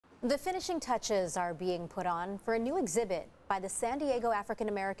The finishing touches are being put on for a new exhibit by the San Diego African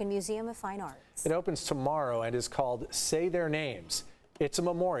American Museum of Fine Arts. It opens tomorrow and is called Say Their Names. It's a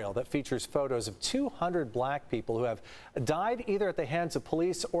memorial that features photos of 200 black people who have died either at the hands of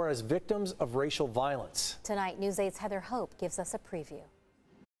police or as victims of racial violence. Tonight, News 8's Heather Hope gives us a preview.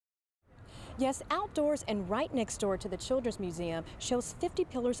 Yes, outdoors and right next door to the Children's Museum shows 50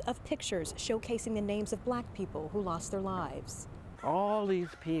 pillars of pictures showcasing the names of black people who lost their lives. All these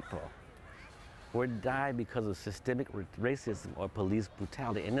people died because of systemic racism or police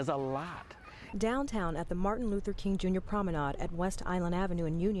brutality, and there's a lot. Downtown at the Martin Luther King Jr. Promenade at West Island Avenue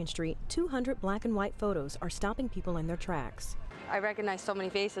and Union Street, 200 black and white photos are stopping people in their tracks. I recognize so many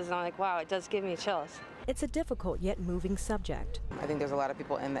faces and I'm like, wow, it does give me chills. It's a difficult yet moving subject. I think there's a lot of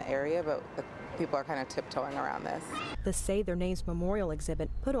people in the area, but people are kind of tiptoeing around this. The Say Their Names memorial exhibit,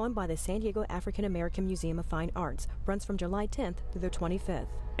 put on by the San Diego African American Museum of Fine Arts, runs from July 10th through the 25th.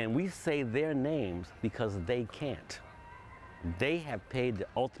 And we say their names because they can't. They have paid the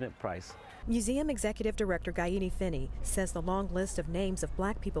ultimate price. Museum Executive Director Gaidi Finnie says the long list of names of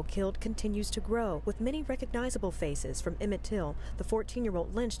black people killed continues to grow, with many recognizable faces from Emmett Till, the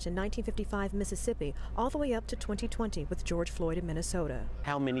 14-year-old lynched in 1955 Mississippi, all the way up to 2020 with George Floyd in Minnesota.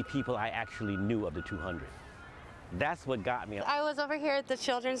 How many people I actually knew of the 200? That's what got me. I was over here at the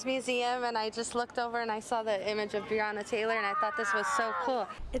Children's Museum and I just looked over and I saw the image of Breonna Taylor and I thought this was so cool.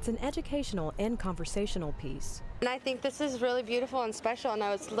 It's an educational and conversational piece. And I think this is really beautiful and special, and I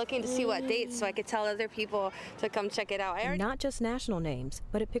was looking to see what dates so I could tell other people to come check it out. Not just national names,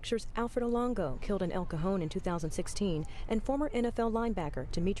 but it pictures Alfred Olongo, killed in El Cajon in 2016, and former NFL linebacker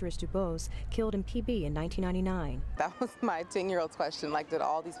Demetrius DuBose, killed in PB in 1999. That was my 10-year-old's question, like, did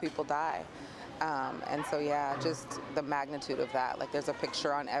all these people die? And so, yeah, just the magnitude of that. Like, there's a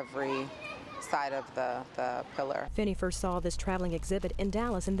picture on every side of the pillar. Finnie first saw this traveling exhibit in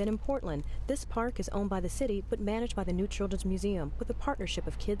Dallas and then in Portland. This park is owned by the city but managed by the new Children's Museum with a partnership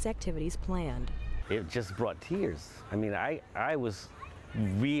of kids' activities planned. It just brought tears. I mean, I was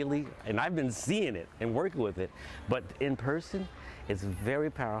really, and I've been seeing it and working with it, but in person, it's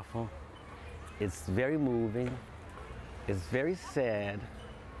very powerful, it's very moving, it's very sad,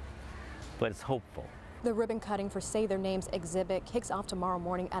 but it's hopeful. The ribbon cutting for Say Their Names exhibit kicks off tomorrow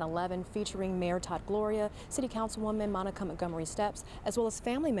morning at 11, featuring Mayor Todd Gloria, City Councilwoman Monica Montgomery Steps, as well as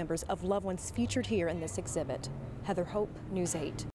family members of loved ones featured here in this exhibit. Heather Hope, News 8.